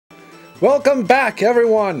Welcome back,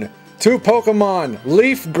 everyone, to Pokemon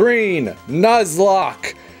Leaf Green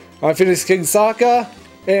Nuzlocke. I'm Phoenix King Sokka,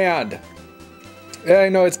 and I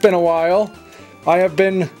know it's been a while. I have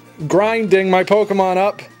been grinding my Pokemon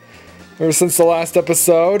up ever since the last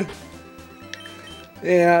episode.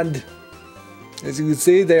 And as you can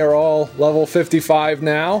see, they are all level 55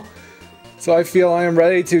 now. So I feel I am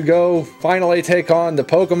ready to go finally take on the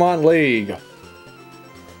Pokemon League.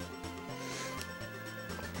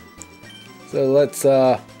 So let's,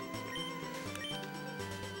 yeah.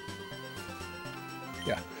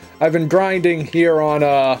 I've been grinding here on,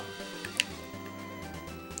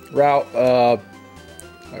 route, I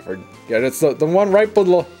forget, it's the one right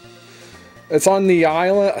below, it's on the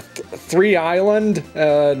island, 3 Island,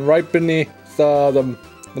 and right beneath, the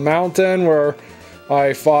mountain where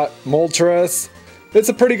I fought Moltres. It's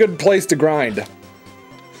a pretty good place to grind.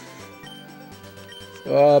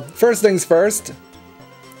 First things first,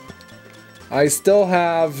 I still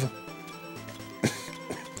have,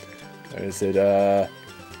 what is it, a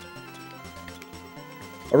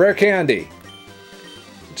rare candy,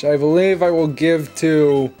 which I believe I will give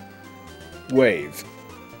to Wave.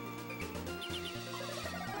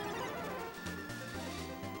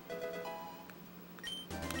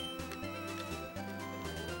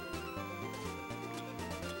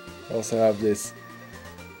 I also have this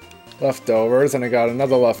leftovers, and I got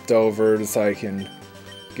another leftovers I can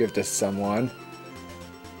give to someone.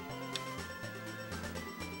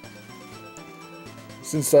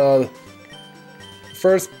 Since the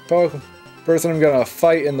first person I'm gonna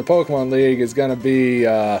fight in the Pokemon League is gonna be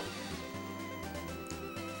the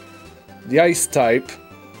Ice type,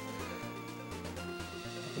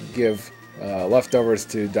 give leftovers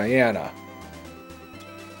to Diana.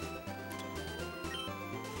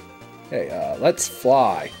 Hey, let's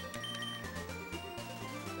fly.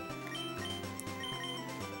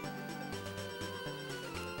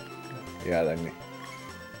 Yeah, then.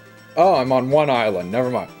 Oh, I'm on one island.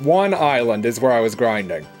 Never mind. One island is where I was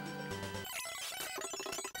grinding.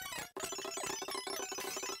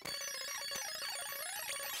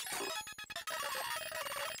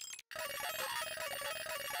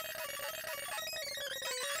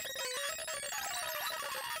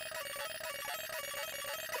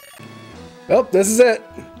 Oh, this is it.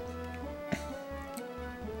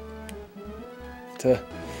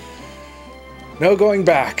 No going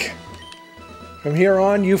back. From here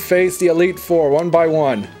on, you face the Elite Four one by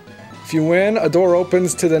one. If you win, a door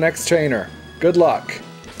opens to the next trainer. Good luck.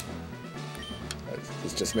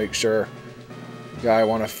 Let's just make sure the guy I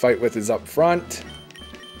want to fight with is up front.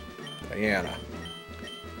 Diana.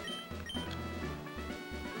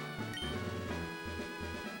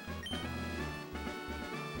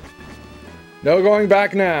 No going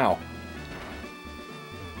back now.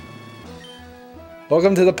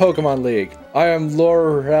 Welcome to the Pokemon League. I am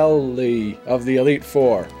Lorelli of the Elite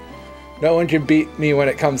Four. No one can beat me when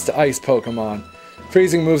it comes to ice Pokemon.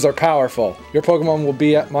 Freezing moves are powerful. Your Pokemon will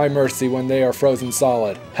be at my mercy when they are frozen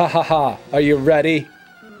solid. Ha ha ha. Are you ready?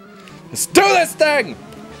 Let's do this thing!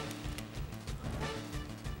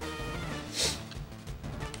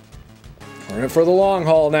 We're in it for the long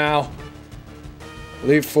haul now.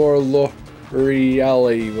 Elite Four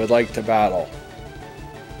Lorelli would like to battle.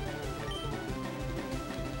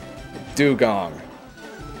 Dugong.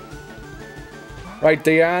 Right,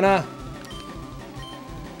 Diana?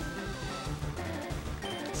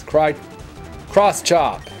 Let's cry. Cross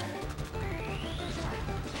chop.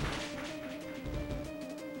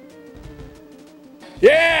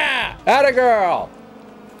 Yeah! Atta girl!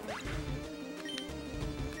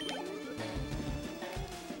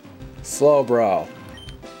 Slow bro.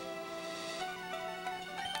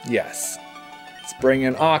 Yes. Let's bring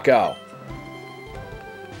in Akko.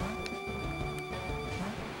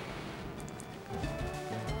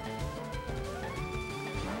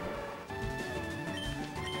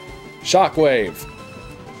 Shockwave.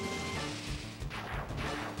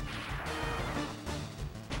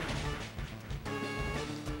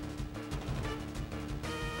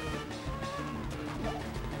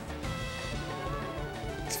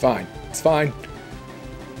 It's fine. It's fine.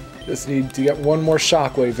 Just need to get one more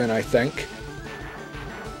Shockwave in, I think.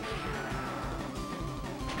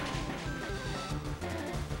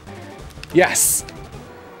 Yes!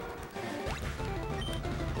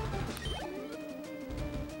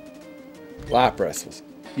 Lapras was,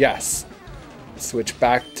 yes. Switch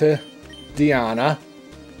back to Diana.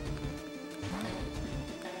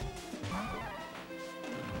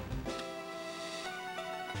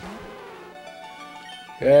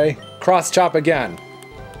 Okay, cross chop again.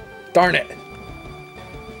 Darn it.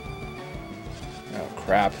 Oh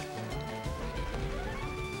crap.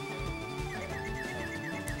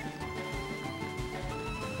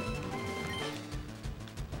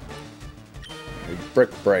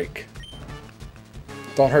 Brick break.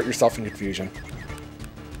 Don't hurt yourself in confusion.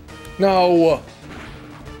 No!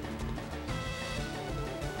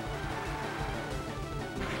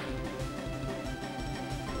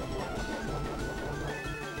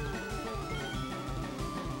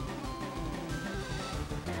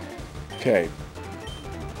 Okay.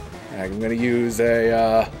 I'm gonna use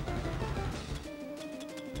a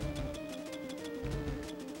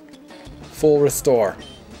full restore.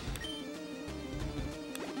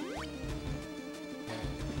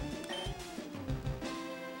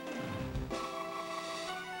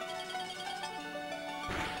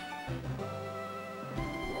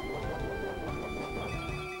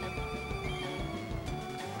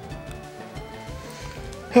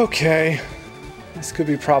 Okay, this could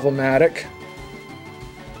be problematic.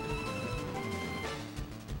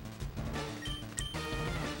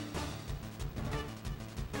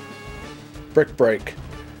 Brick break.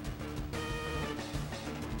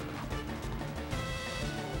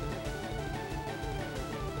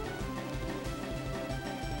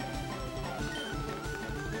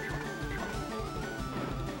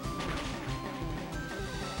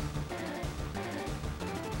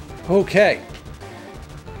 Okay.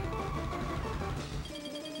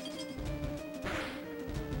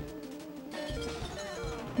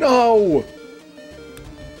 No!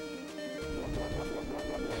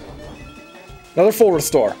 Another full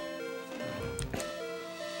restore.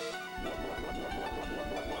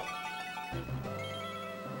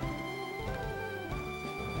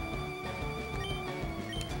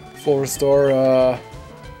 Full restore,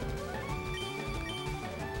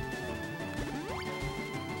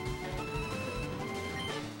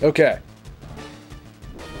 okay.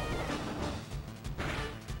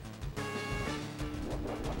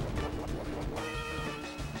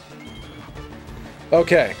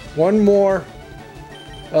 Okay, one more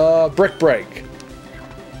brick break.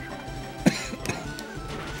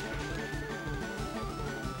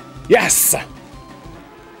 Yes!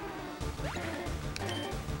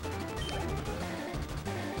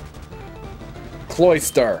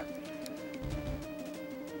 Cloyster.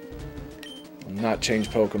 I'll not change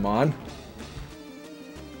Pokemon.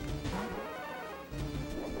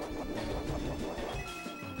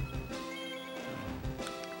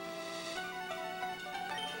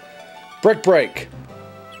 Brick break.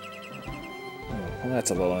 Well,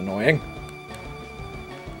 that's a little annoying.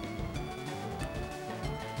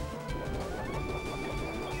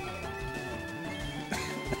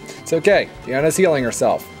 It's okay. Deanna's healing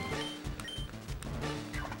herself.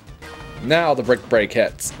 Now the brick break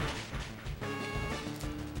hits.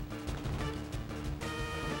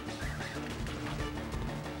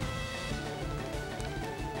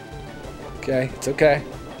 Okay, it's okay.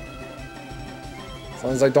 As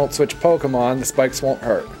long as I don't switch Pokemon, the spikes won't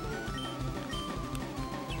hurt.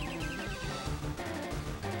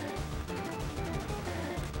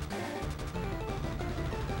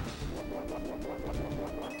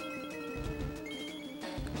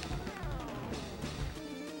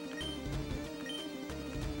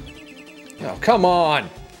 Oh, come on!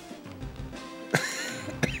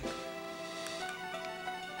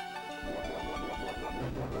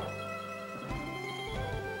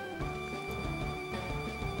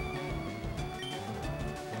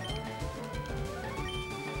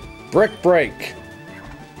 Brick break.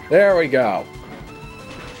 There we go.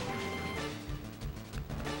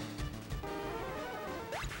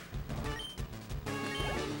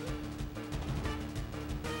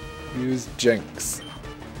 Use Jinx.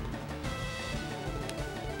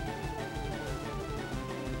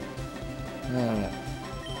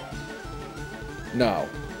 No.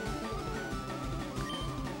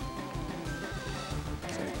 I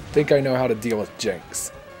think I know how to deal with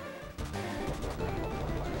Jinx.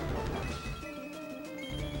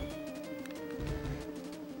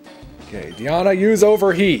 Okay, Deanna, use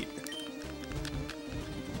overheat.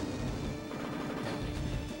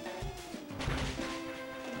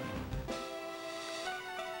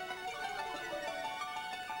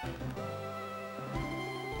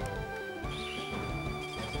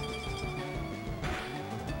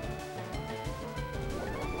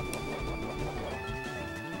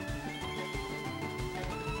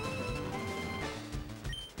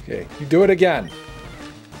 Okay, you do it again.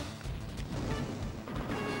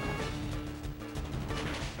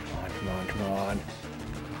 Come on.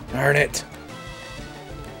 Darn it.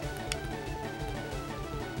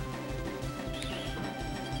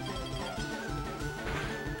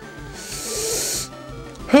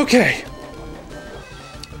 Okay.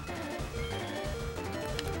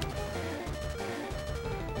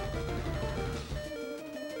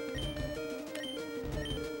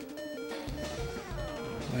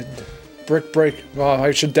 Brick break. Oh,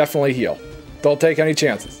 I should definitely heal. Don't take any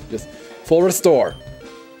chances. Just full restore.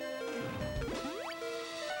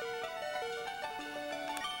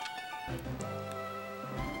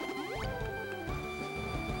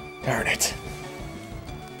 Darn it.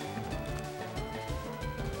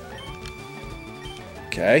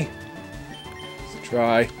 Okay. Let's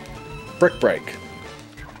try Brick Break.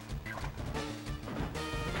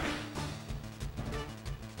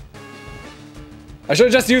 I should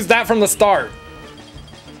have just used that from the start.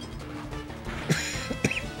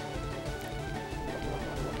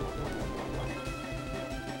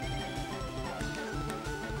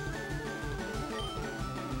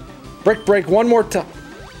 Brick Break one more time.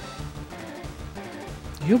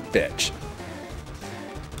 You bitch.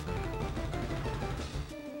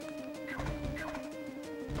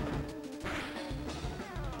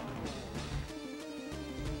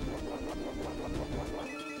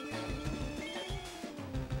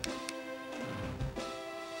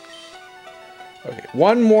 Okay,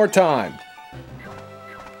 one more time.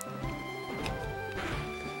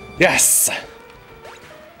 Yes!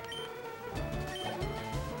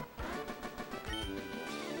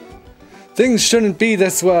 Things shouldn't be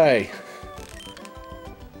this way.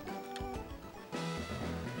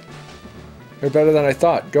 You're better than I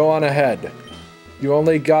thought. Go on ahead. You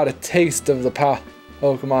only got a taste of the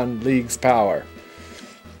Pokemon League's power.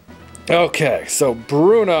 Okay, so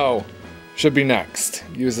Bruno should be next.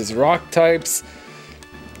 Uses rock types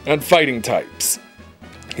and fighting types.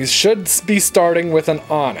 He should be starting with an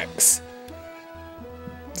Onix.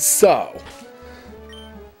 So,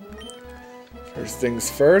 first things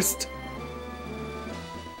first.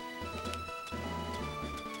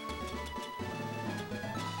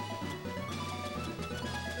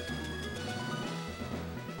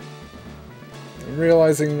 I'm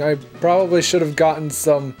realizing I probably should have gotten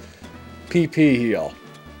some PP heal.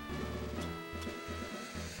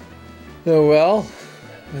 Oh well,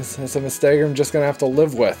 that's a mistake I'm just gonna have to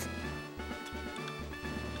live with.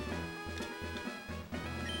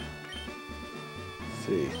 Let's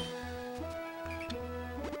see.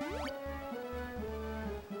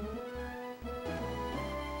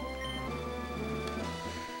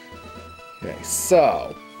 Okay,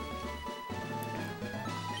 so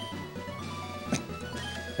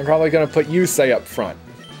I'm probably gonna put Yusei up front.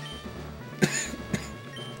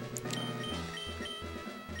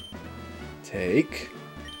 Take.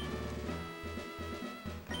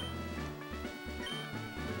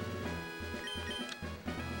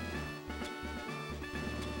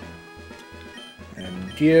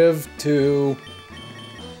 And give to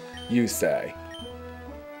Yusei.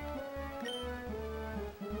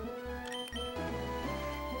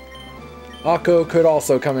 Akko could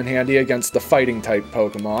also come in handy against the fighting type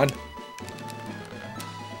Pokemon.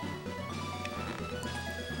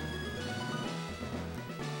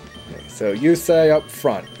 Okay, so Yusei up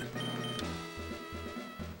front.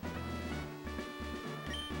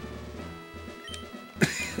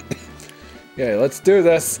 Okay, let's do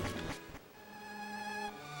this.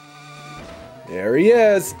 There he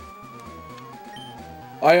is.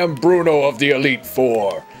 I am Bruno of the Elite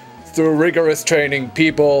Four. Through rigorous training,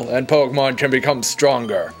 people and Pokemon can become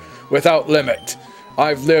stronger, without limit.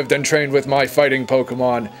 I've lived and trained with my fighting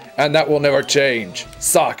Pokemon, and that will never change.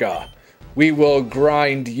 Sokka, we will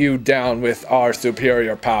grind you down with our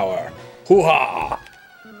superior power. Hoo-ha!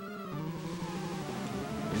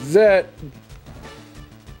 That...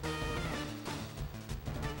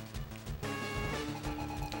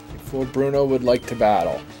 Before Bruno would like to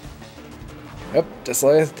battle. Yep, just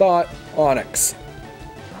like I thought. Onix.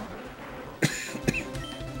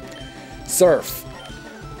 Surf.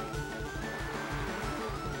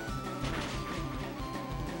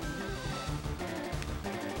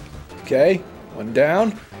 Okay, one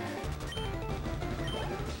down.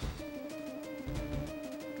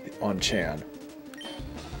 On Chan.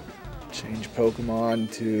 Change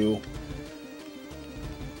Pokemon to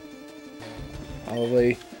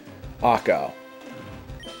probably Akko.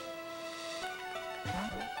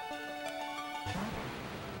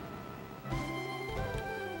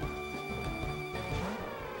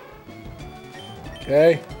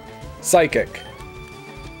 Okay, Psychic.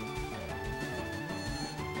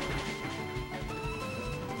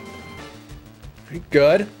 Pretty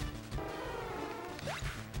good.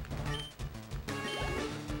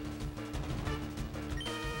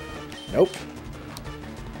 Nope.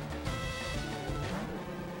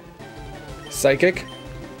 Psychic.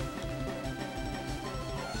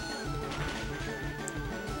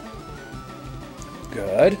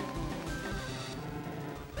 Good.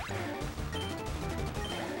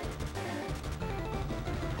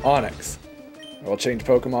 Onix. We'll change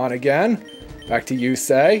Pokemon again. Back to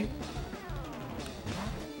Yusei.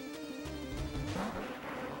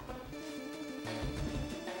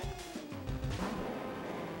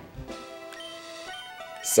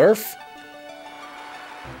 Surf.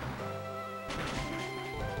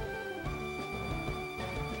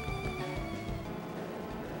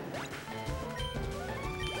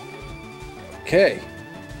 Okay,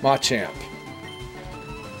 Machamp.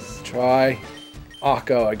 Let's try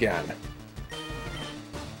Akko again.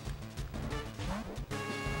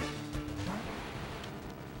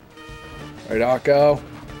 Right, Akko.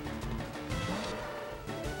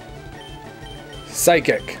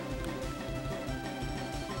 Psychic.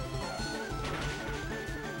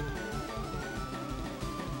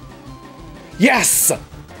 Yes!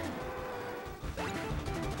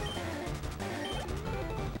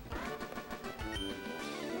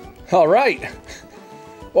 All right.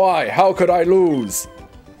 Why? How could I lose?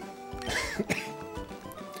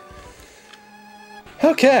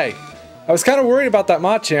 Okay. I was kind of worried about that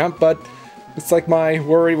Machamp, but it's like my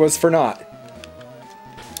worry was for naught.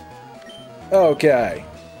 Okay.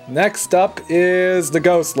 Next up is the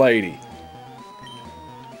Ghost Lady.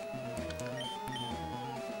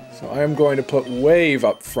 So I am going to put Wave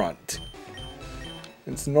up front.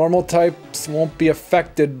 Its normal types won't be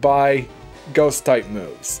affected by Ghost type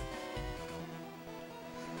moves.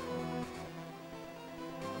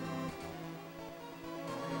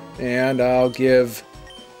 And I'll give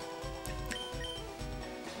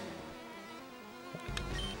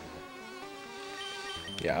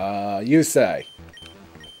Yusei.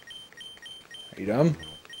 Item.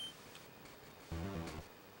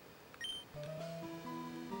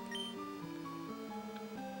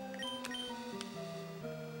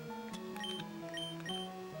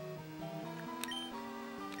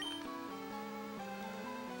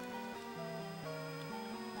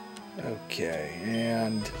 Okay,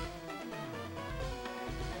 and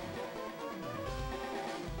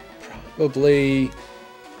probably,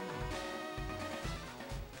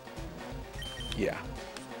 yeah.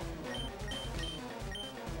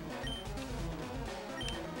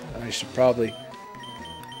 I should probably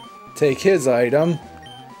take his item,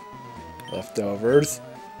 leftovers,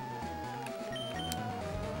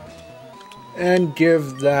 and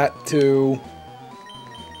give that to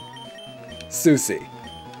Susie.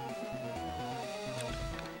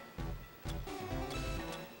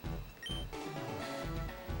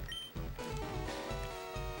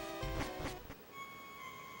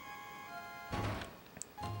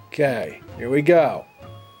 Okay, here we go.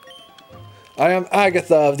 I am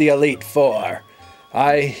Agatha of the Elite Four.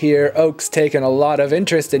 I hear Oak's taken a lot of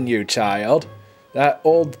interest in you, child. That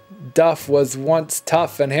old duff was once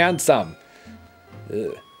tough and handsome.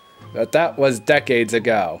 Ugh. But that was decades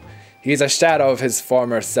ago. He's a shadow of his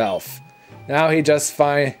former self. Now he just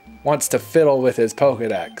wants to fiddle with his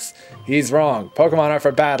Pokedex. He's wrong. Pokemon are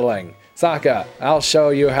for battling. Sokka, I'll show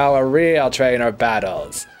you how a real trainer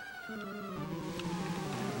battles.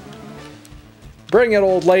 Bring it,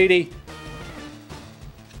 old lady.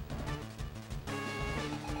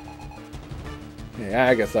 Yeah,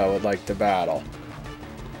 Agatha would like to battle.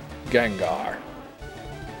 Gengar.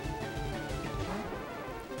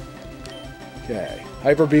 Okay,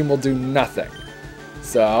 Hyper Beam will do nothing.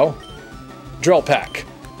 So, Drill Peck.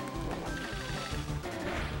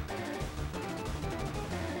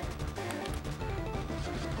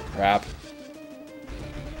 Crap.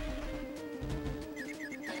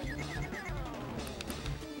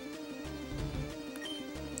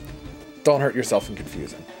 Don't hurt yourself and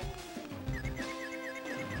confuse him.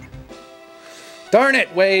 Darn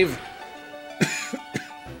it, Wave!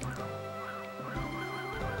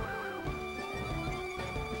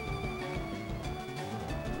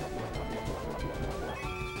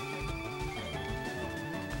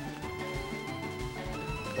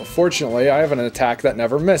 Well, fortunately, I have an attack that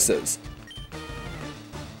never misses.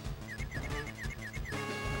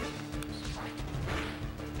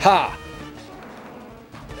 Ha!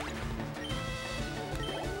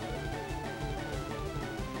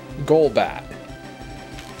 Golbat.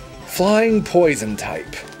 Flying poison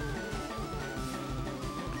type.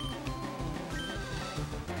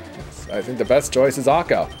 I think the best choice is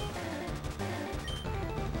Akko.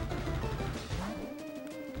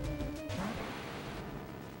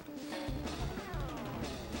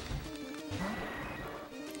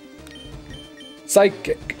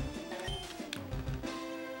 Psychic.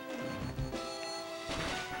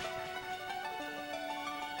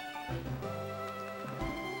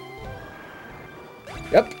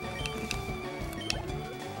 Yep.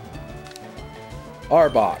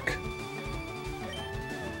 Arbok.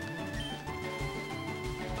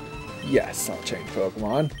 Yes, I'll change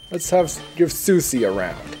Pokemon. Let's give Susie a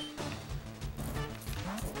round.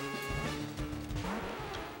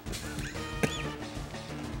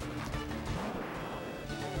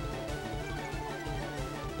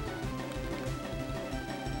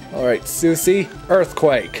 Alright, Susie,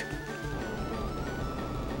 Earthquake.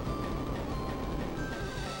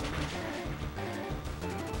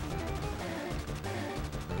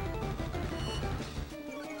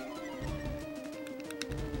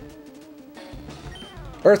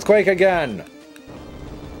 Earthquake again!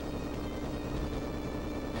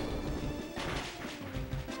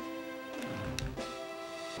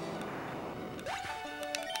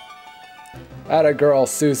 Atta girl,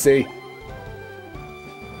 Susie.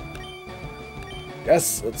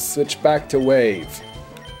 Yes, let's switch back to Wave.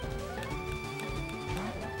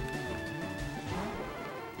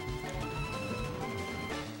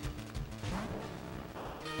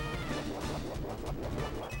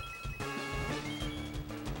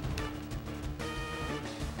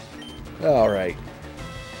 Alright.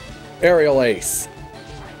 Aerial Ace.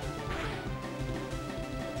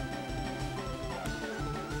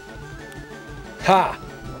 Ha!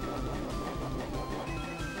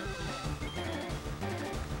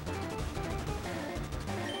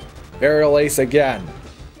 Aerial Ace again.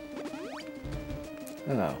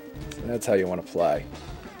 Oh, so that's how you want to play.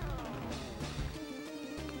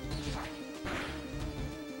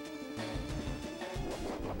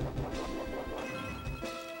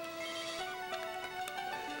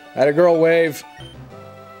 Atta girl, Wave.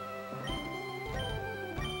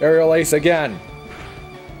 Aerial Ace again.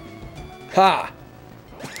 Ha!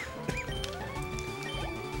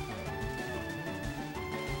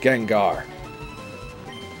 Gengar.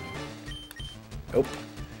 Nope.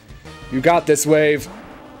 You got this, Wave.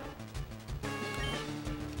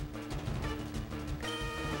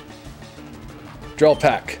 Drill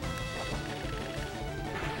Peck.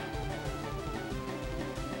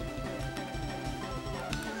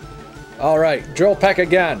 Alright, Drill Peck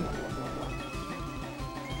again.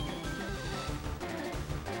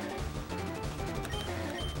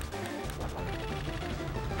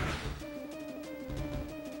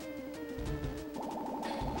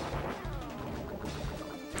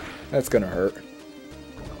 That's gonna hurt.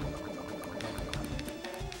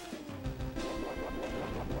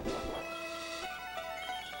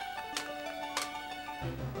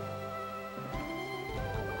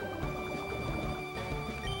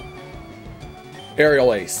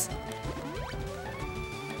 Aerial Ace.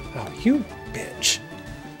 Oh, you bitch.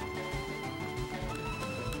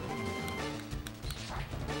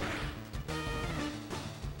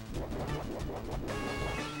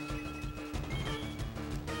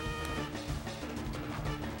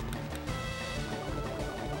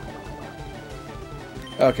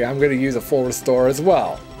 Okay, I'm gonna use a full restore as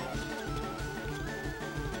well.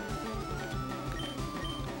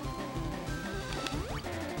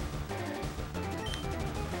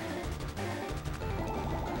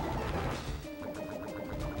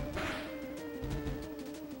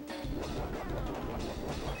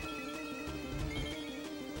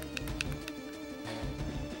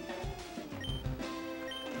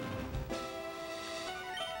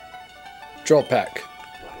 Drill Peck.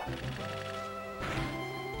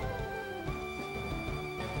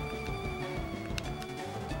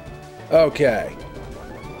 Okay.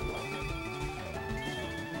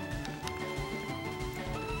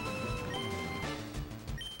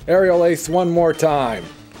 Aerial Ace one more time.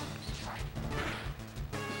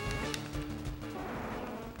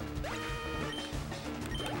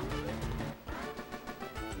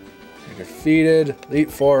 You're defeated.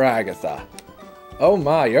 Elite Four Agatha. Oh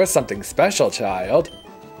my, you're something special, child.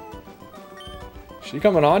 She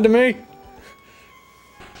coming on to me?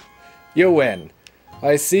 You win.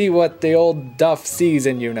 I see what the old duff sees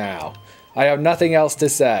in you now. I have nothing else to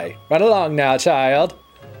say. Run along now, child.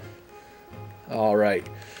 Alright.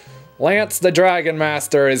 Lance the Dragon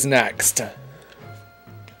Master is next.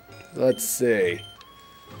 Let's see.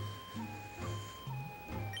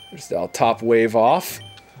 First I'll top Wave off.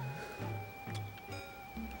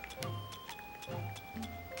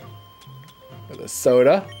 With a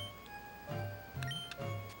soda.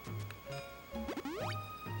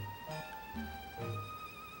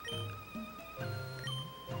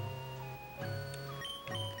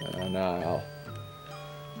 And I'll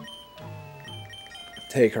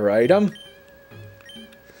take her item.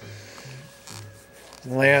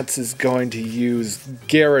 Lance is going to use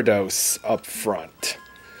Gyarados up front.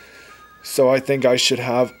 So I think I should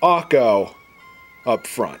have Akko up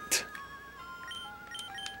front.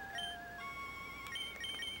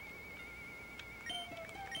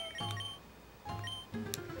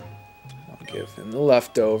 Give him the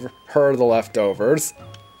the leftovers.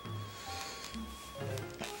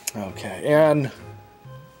 Okay, and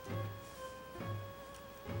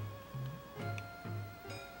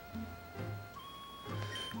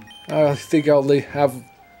I think I'll have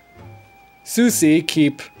Susie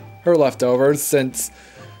keep her leftovers since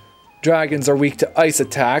dragons are weak to ice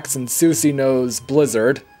attacks and Susie knows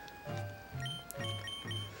blizzard.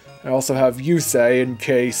 I also have Yusei in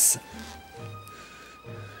case,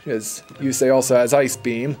 because Yusei also has Ice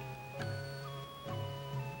Beam.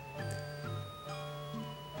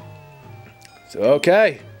 So,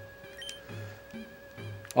 okay.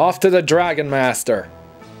 Off to the Dragon Master.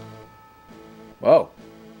 Whoa.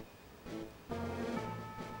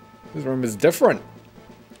 This room is different.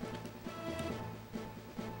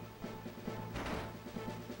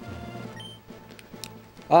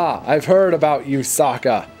 Ah, I've heard about you,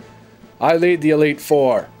 Sokka. I lead the Elite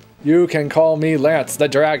Four. You can call me Lance the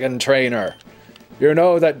Dragon Trainer. You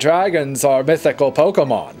know that dragons are mythical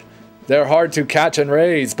Pokemon. They're hard to catch and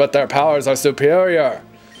raise, but their powers are superior.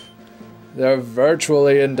 They're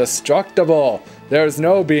virtually indestructible. There's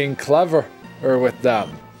no being clever with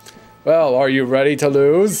them. Well, are you ready to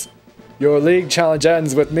lose? Your league challenge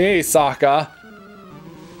ends with me, Sokka.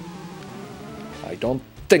 I don't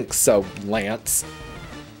think so, Lance.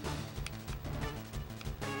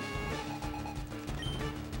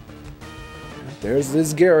 There's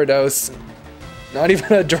this Gyarados. Not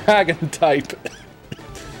even a dragon type.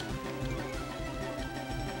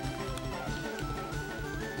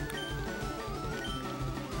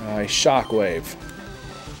 Shockwave.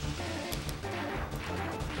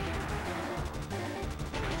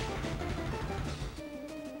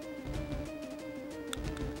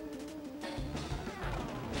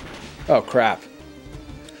 Oh, crap.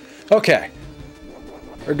 Okay.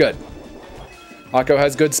 We're good. Akko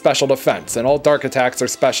has good special defense, and all dark attacks are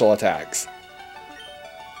special attacks.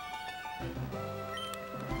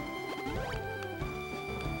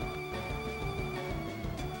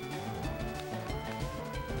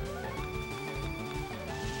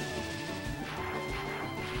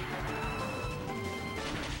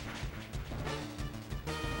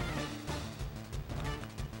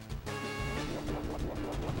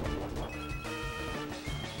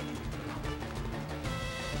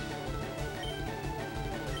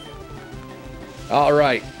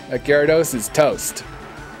 Alright, that Gyarados is toast.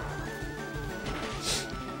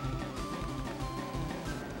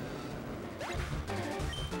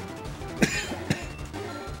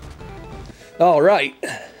 Alright.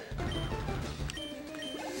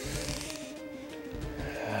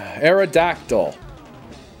 Aerodactyl.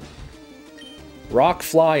 Rock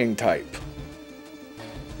flying type.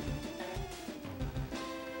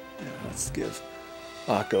 Let's give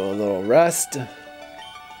Akko a little rest.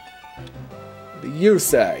 What do you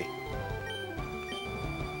say?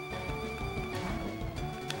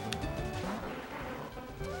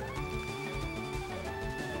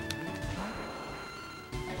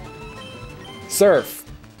 Surf.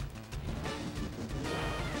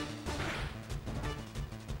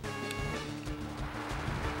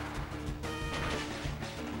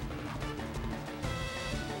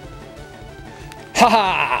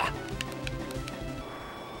 Ha-ha!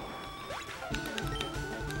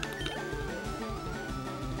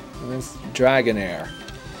 This Dragonair.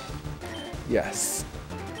 Yes.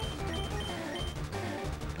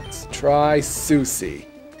 Let's try Susie.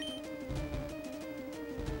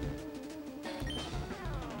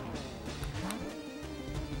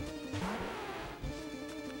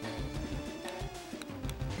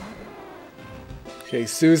 Okay,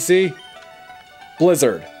 Susie.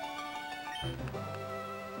 Blizzard.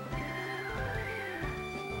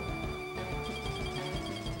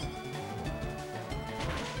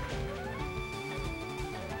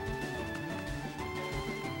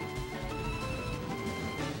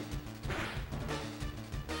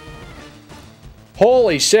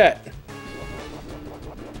 Holy shit!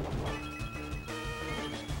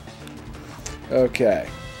 Okay.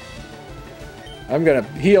 I'm gonna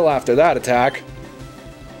heal after that attack.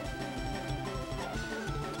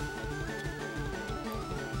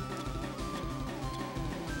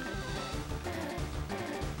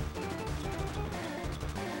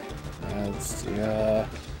 Let's see,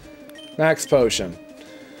 max potion.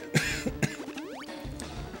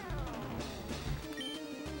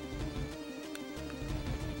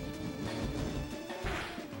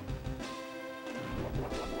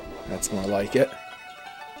 That's more like it.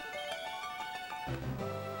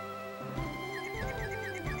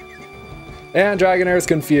 And Dragonair is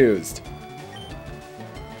confused.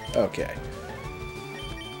 Okay.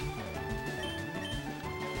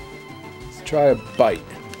 Let's try a bite.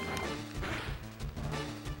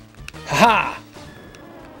 Ha!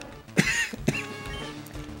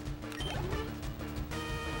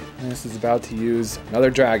 This is about to use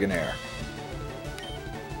another Dragonair.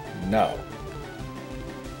 No.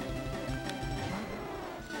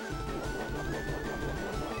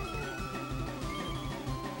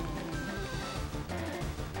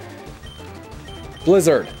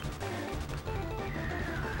 Blizzard.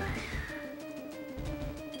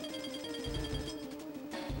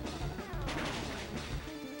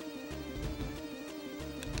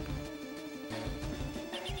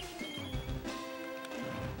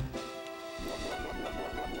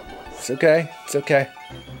 It's okay. It's okay.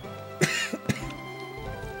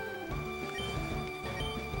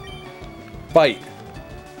 Bite.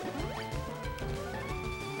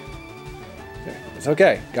 It's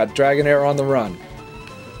okay. Got Dragonair on the run.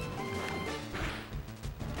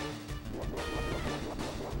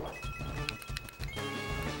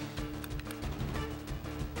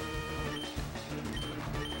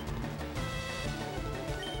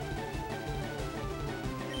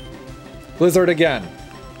 Blizzard again.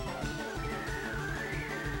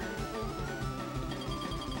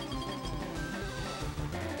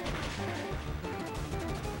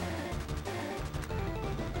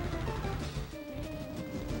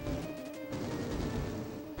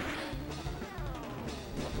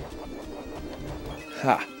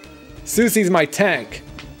 Ha. Susie's my tank.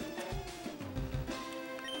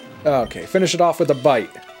 Okay, finish it off with a bite.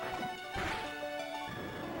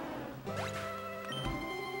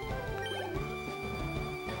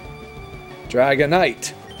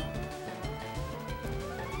 Dragonite.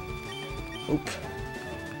 Oop.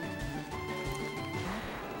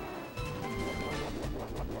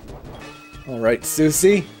 Alright,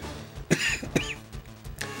 Susie.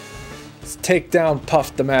 Let's take down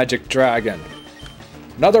Puff the Magic Dragon.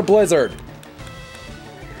 Another Blizzard.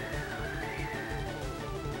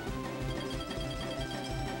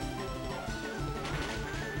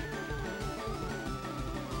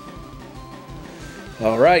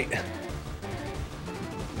 Alright.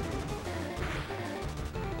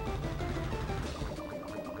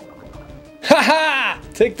 Haha!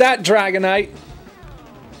 Take that, Dragonite!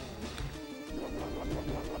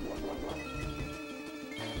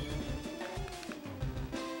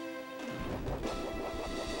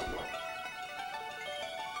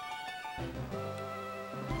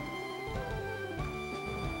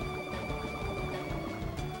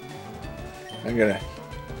 I'm gonna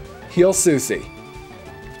heal Susie.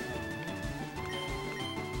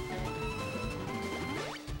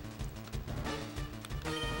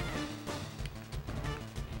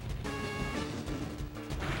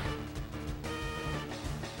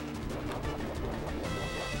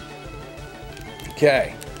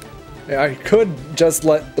 Okay. I could just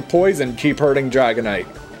let the poison keep hurting Dragonite.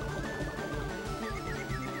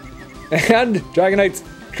 And Dragonite's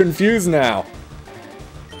confused now.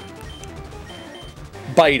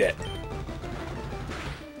 Bite it.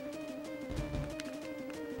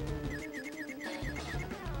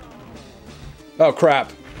 Oh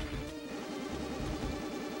crap.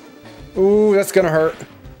 Ooh, that's gonna hurt.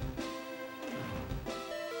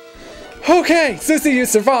 Okay, Susie, you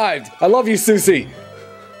survived. I love you, Susie.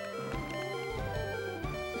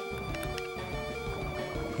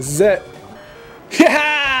 This is it.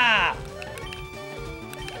 Yeah!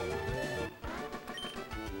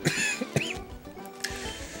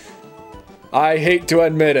 I hate to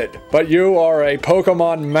admit it, but you are a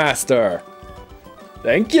Pokemon master.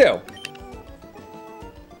 Thank you.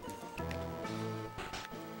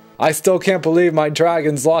 I still can't believe my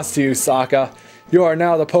dragons lost to you, Sokka. You are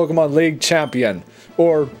now the Pokemon League champion.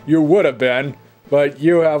 Or you would have been, but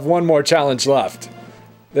you have one more challenge left.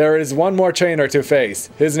 There is one more trainer to face.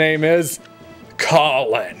 His name is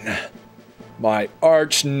Colin, my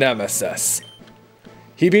arch nemesis.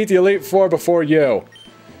 He beat the Elite Four before you.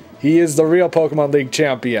 He is the real Pokemon League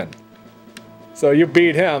champion. So you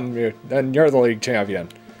beat him, then you're the league champion.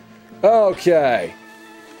 Okay.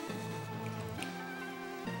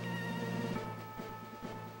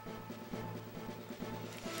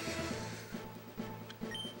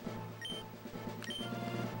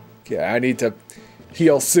 Okay, I need to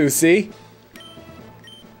heal Susie.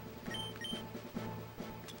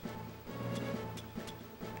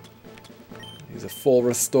 Use a full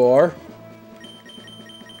restore.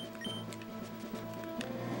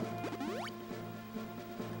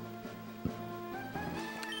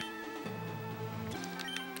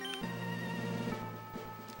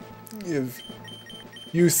 Give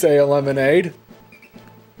you say a lemonade.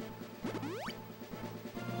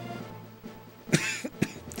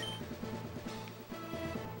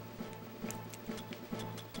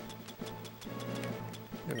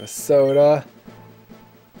 a soda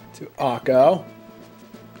to Akko.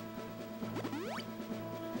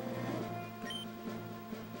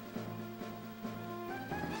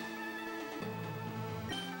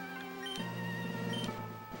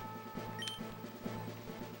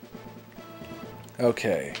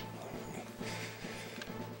 Okay.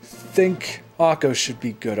 Think Akko should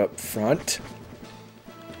be good up front.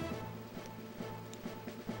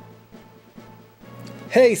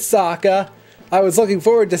 Hey, Sokka! I was looking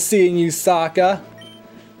forward to seeing you, Sokka.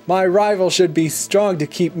 My rival should be strong to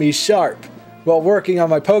keep me sharp. While working on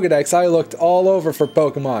my Pokedex, I looked all over for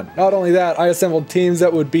Pokemon. Not only that, I assembled teams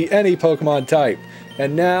that would beat any Pokemon type.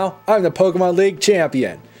 And now, I'm the Pokemon League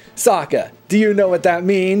champion. Sokka, do you know what that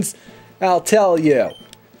means? I'll tell you.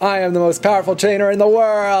 I am the most powerful trainer in the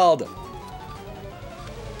world!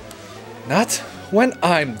 Not when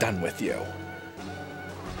I'm done with you.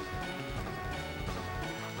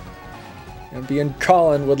 And being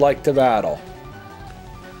Colin would like to battle.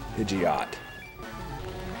 Pidgeot.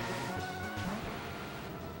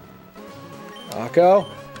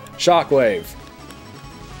 Akko. Shockwave.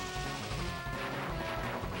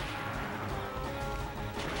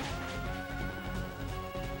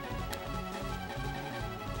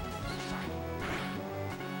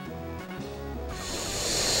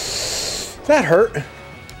 That hurt.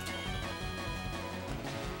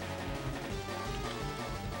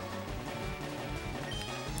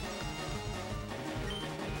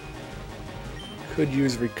 Could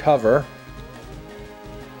use recover.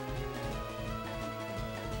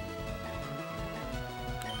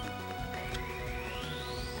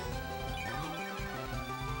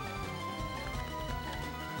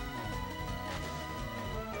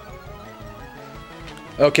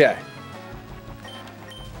 Okay.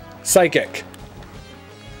 Psychic.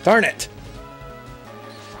 Darn it.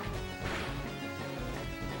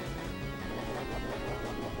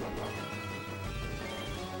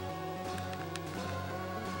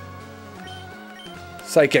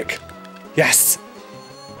 Psychic. Yes.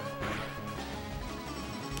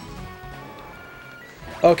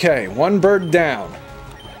 Okay, one bird down.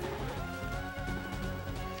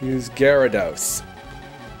 Use Gyarados.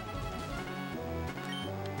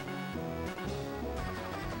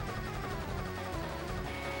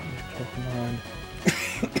 Pokemon.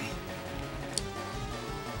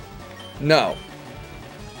 No.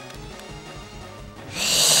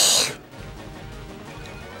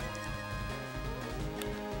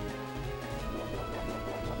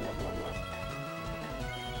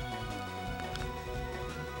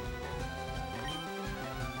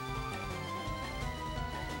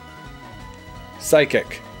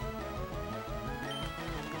 Psychic.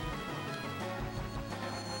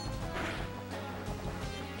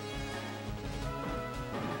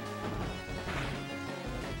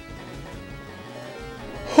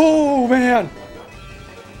 Oh, man.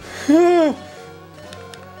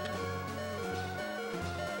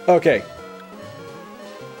 Okay.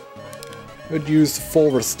 Would use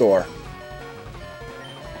full restore.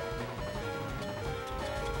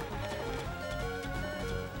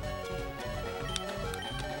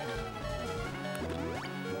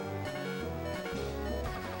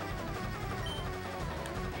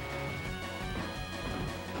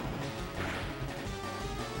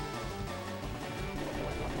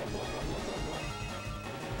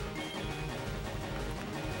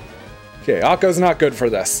 Okay, Akko's not good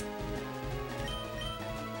for this.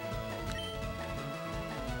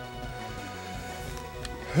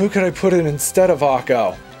 Who could I put in instead of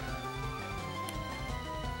Akko?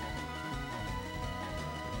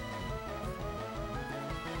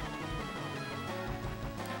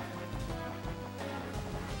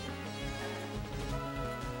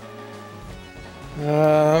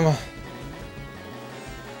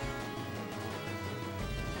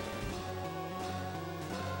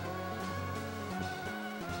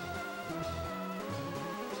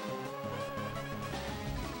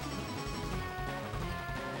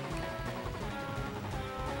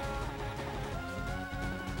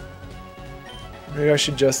 Maybe I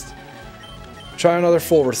should just try another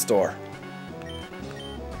full restore.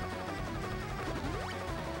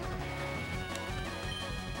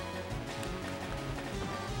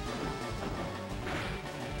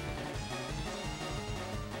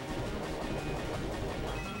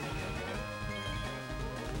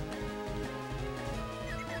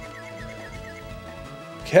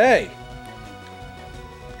 Okay.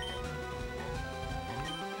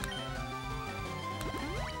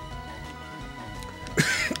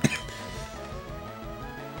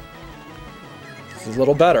 This is a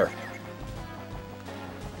little better.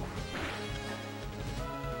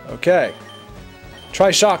 Okay.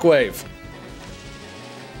 Try Shockwave.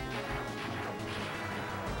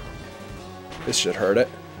 This should hurt it.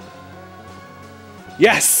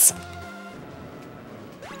 Yes!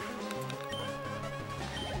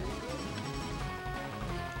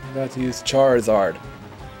 I'm about to use Charizard.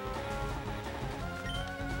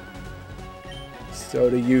 So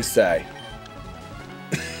do you say.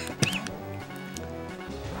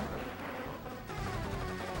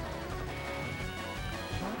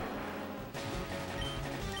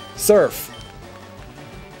 Surf.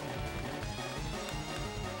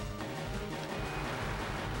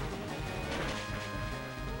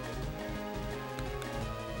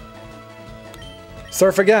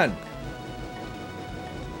 Surf again.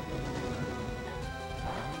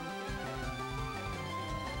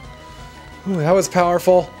 Ooh, that was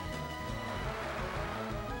powerful.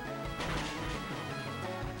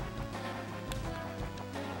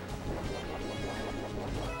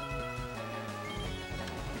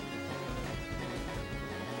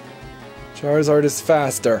 Charizard is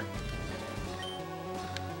faster.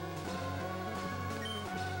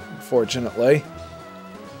 Unfortunately.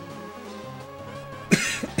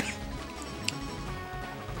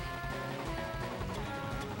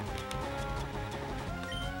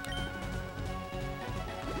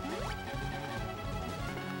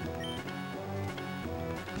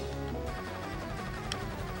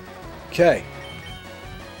 Okay.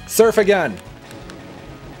 Surf again.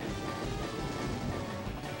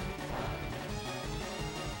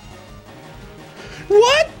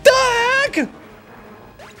 What the heck?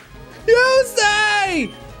 You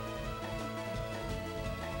say?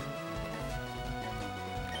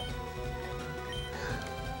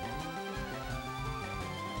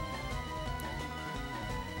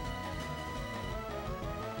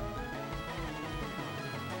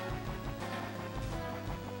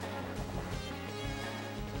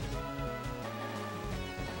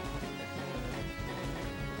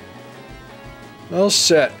 Well,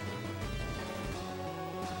 shit.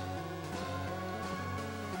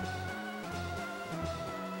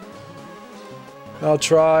 I'll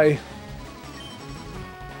try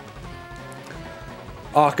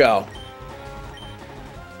Akko.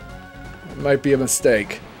 It might be a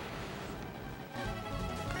mistake.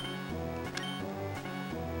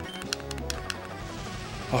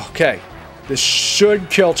 Okay. This should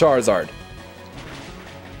kill Charizard.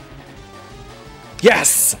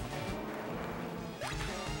 Yes!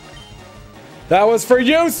 That was for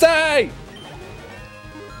you, say!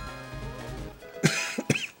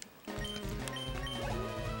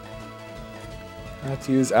 I have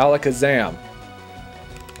to use Alakazam.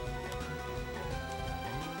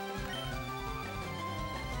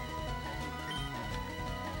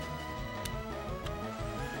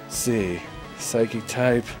 Let's see. Psychic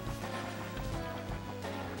type.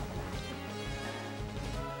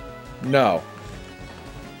 No.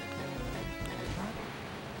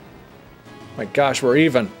 My gosh, we're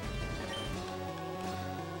even.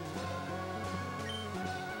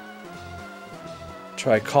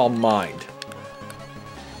 Try Calm Mind.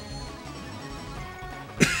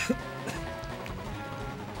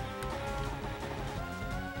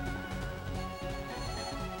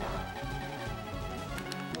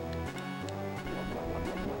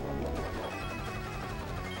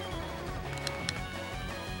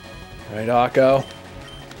 Right, Akko.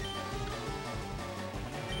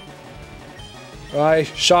 Right,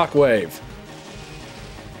 Shockwave.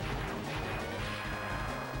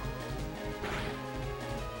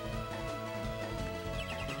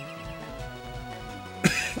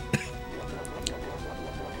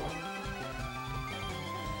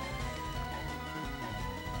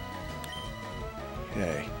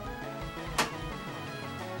 Okay.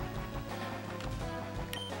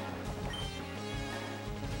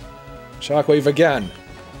 Shockwave again.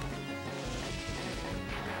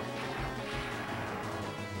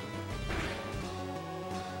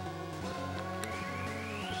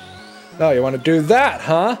 Oh, you want to do that,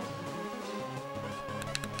 huh?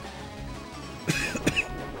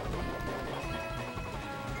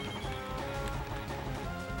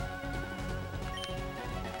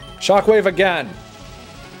 Shockwave again.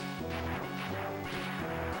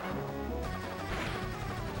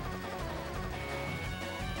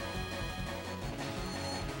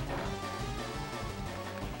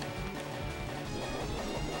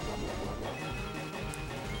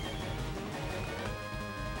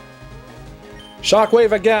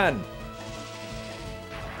 Shockwave again.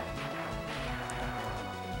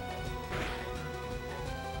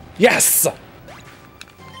 Yes! I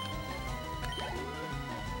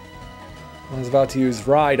was about to use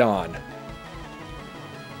Rhydon.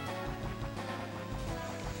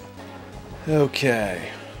 Okay.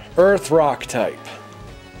 Earth Rock type.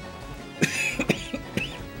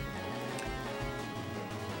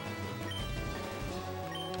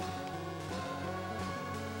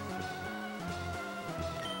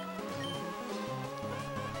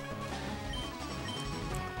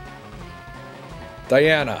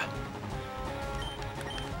 Diana.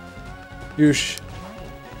 You're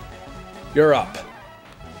up.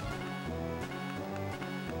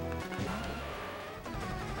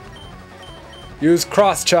 Use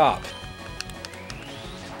cross chop.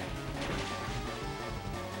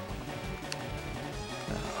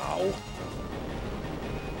 Ow.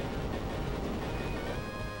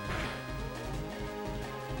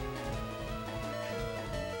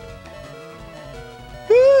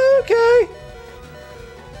 Okay.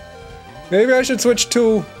 Maybe I should switch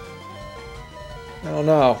to... I don't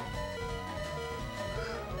know.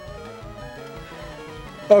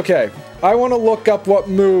 Okay, I want to look up what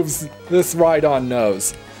moves this Rhydon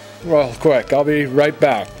knows. Real quick, I'll be right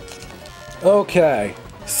back. Okay,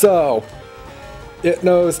 so... it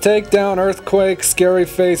knows Takedown, Earthquake, Scary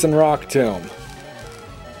Face, and Rock Tomb.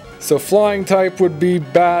 So Flying type would be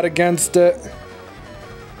bad against it.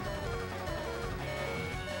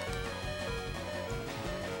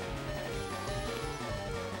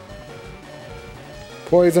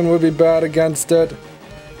 Poison would be bad against it.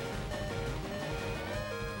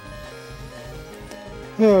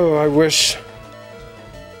 Oh, I wish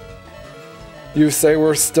you say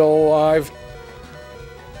we're still alive.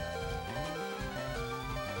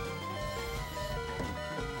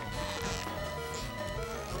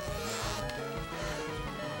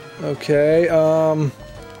 Okay,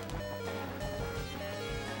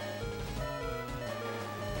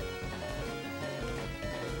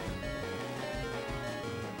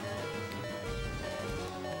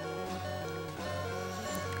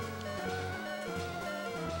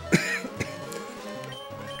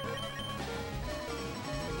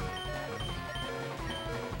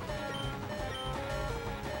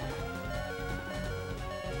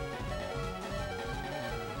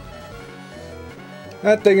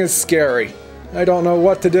 that thing is scary. I don't know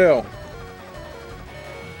what to do.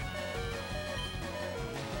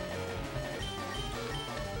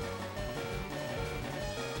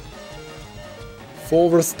 Full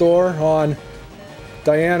restore on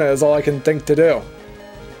Diana is all I can think to do.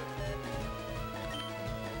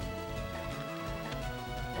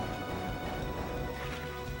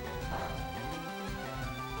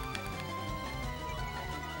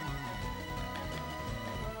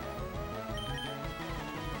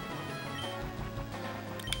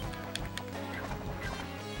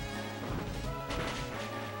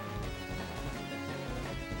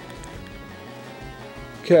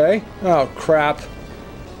 Okay. Oh, crap.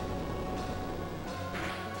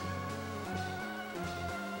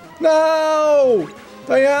 No!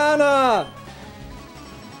 Diana!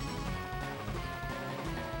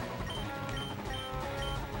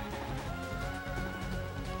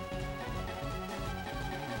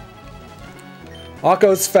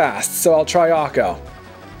 Akko's fast, so I'll try Akko.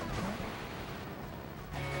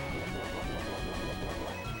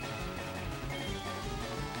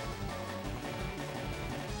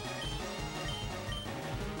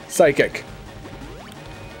 Psychic.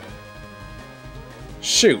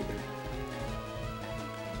 Shoot.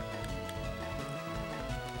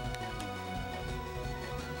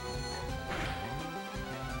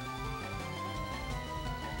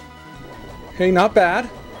 Okay, not bad.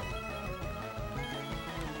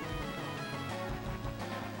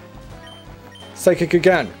 Psychic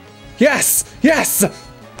again. Yes! Yes!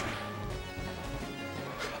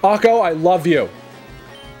 Akko, I love you.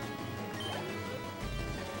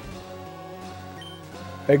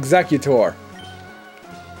 Executor.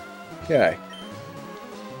 Okay.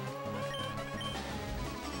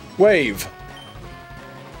 Wave.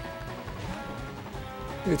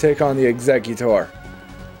 You take on the Executor.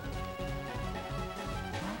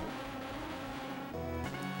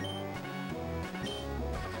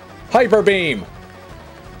 Hyper Beam.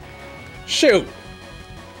 Shoot.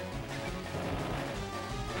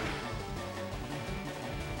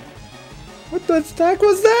 What the heck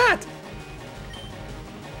was that?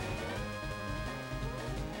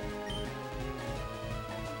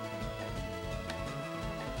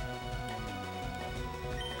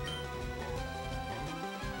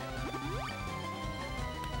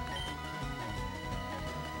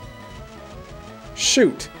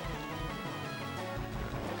 Shoot.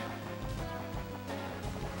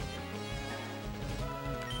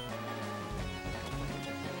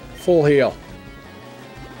 Full heal.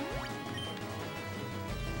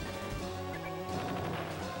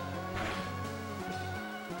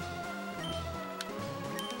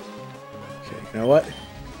 Okay, you know what?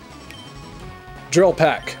 Drill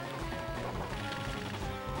Pack.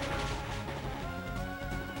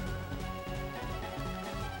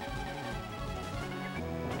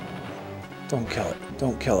 Don't kill it.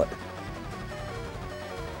 Don't kill it.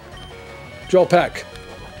 Drill Peck.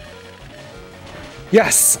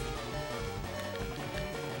 Yes!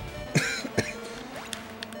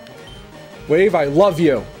 Wave, I love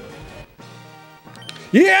you.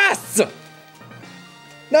 Yes!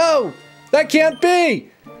 No! That can't be!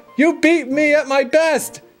 You beat me at my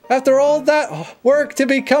best! After all that work to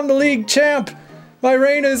become the league champ! My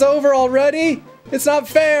reign is over already? It's not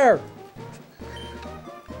fair!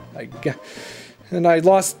 I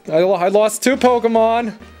lost 2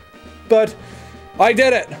 Pokemon, but I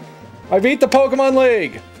did it! I beat the Pokemon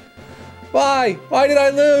League! Why? Why did I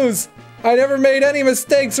lose? I never made any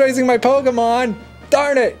mistakes raising my Pokemon!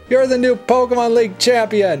 Darn it! You're the new Pokemon League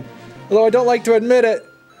champion! Although I don't like to admit it.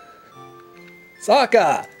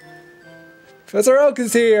 Sokka! Professor Oak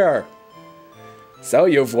is here! So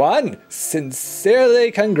you've won!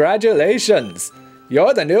 Sincerely congratulations!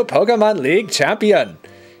 You're the new Pokemon League champion!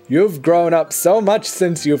 You've grown up so much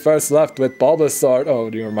since you first left with Bulbasaur.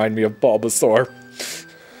 Oh, you remind me of Bulbasaur.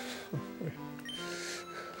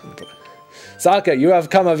 Sokka, you have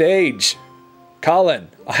come of age. Colin,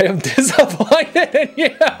 I am disappointed in you!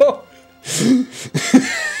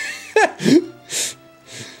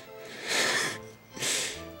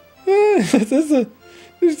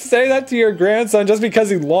 You say that to your grandson just because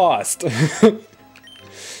he lost.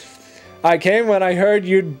 I came when I heard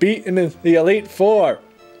you'd beaten the Elite Four,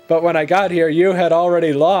 but when I got here, you had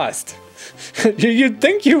already lost. You'd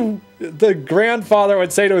think the grandfather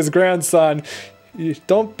would say to his grandson,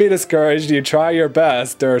 don't be discouraged, you try your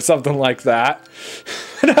best, or something like that.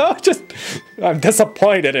 No, I'm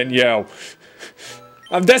disappointed in you.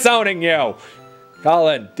 I'm disowning you.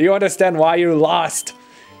 Colin, do you understand why you lost?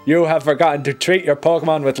 You have forgotten to treat your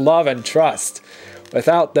Pokemon with love and trust.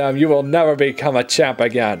 Without them, you will never become a champ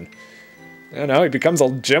again. You know, he becomes a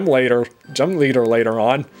gym leader later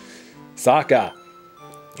on. Sokka,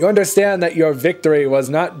 you understand that your victory was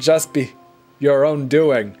not just your own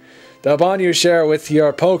doing. The bond you share with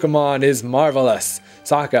your Pokemon is marvelous.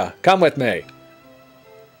 Sokka, come with me.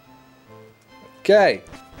 Okay.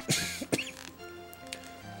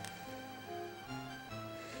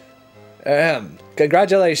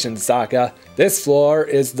 Congratulations, Sokka. This floor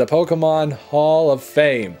is the Pokemon Hall of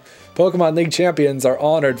Fame. Pokemon League champions are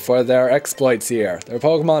honored for their exploits here. Their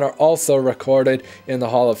Pokemon are also recorded in the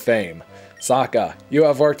Hall of Fame. Sokka, you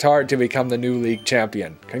have worked hard to become the new League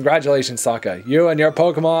champion. Congratulations, Sokka. You and your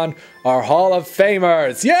Pokemon are Hall of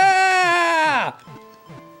Famers. Yeah!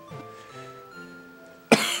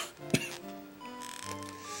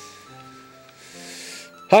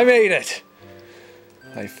 I made it.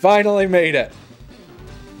 I finally made it.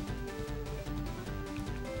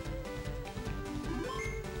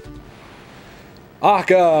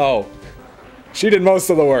 Akko! She did most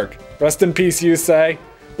of the work. Rest in peace, you say?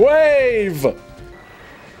 Wave!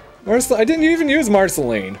 I didn't even use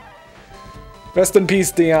Marceline. Rest in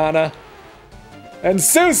peace, Diana. And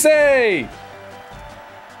Susie!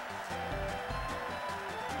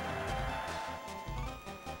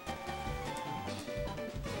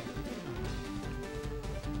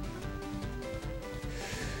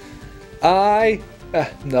 I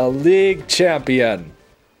am the league champion.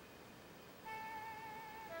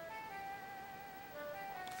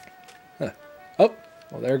 Huh. Oh,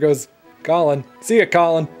 well, there goes Colin. See ya,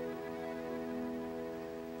 Colin.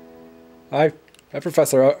 Hi,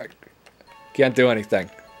 Professor Oak. Can't do anything.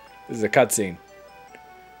 This is a cutscene.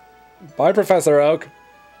 Bye, Professor Oak.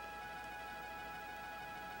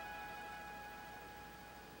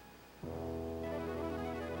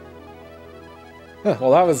 Huh,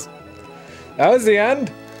 well, that was the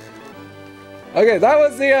end? Okay, that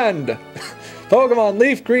was the end! Pokemon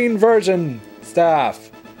Leaf Green version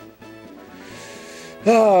staff.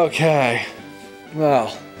 Okay.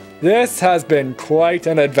 Well, this has been quite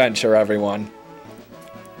an adventure, everyone.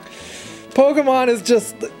 Pokemon is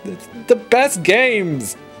just the best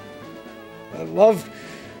games! I love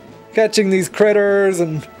catching these critters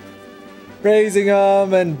and raising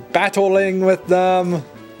them and battling with them.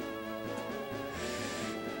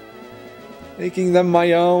 Making them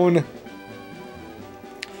my own.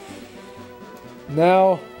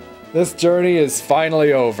 Now, this journey is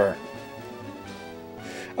finally over.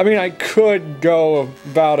 I mean, I could go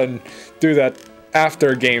about and do that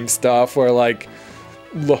after game stuff where, like,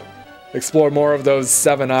 explore more of those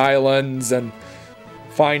 7 islands and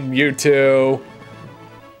find Mewtwo.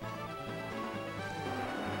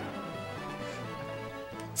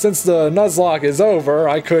 Since the Nuzlocke is over,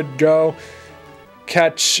 I could go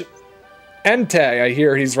catch Entei. I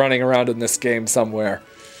hear he's running around in this game somewhere.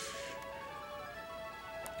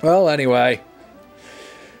 Well, anyway.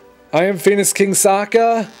 I am Phoenix King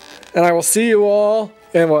Sokka, and I will see you all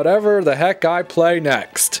in whatever the heck I play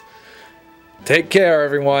next. Take care,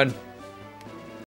 everyone.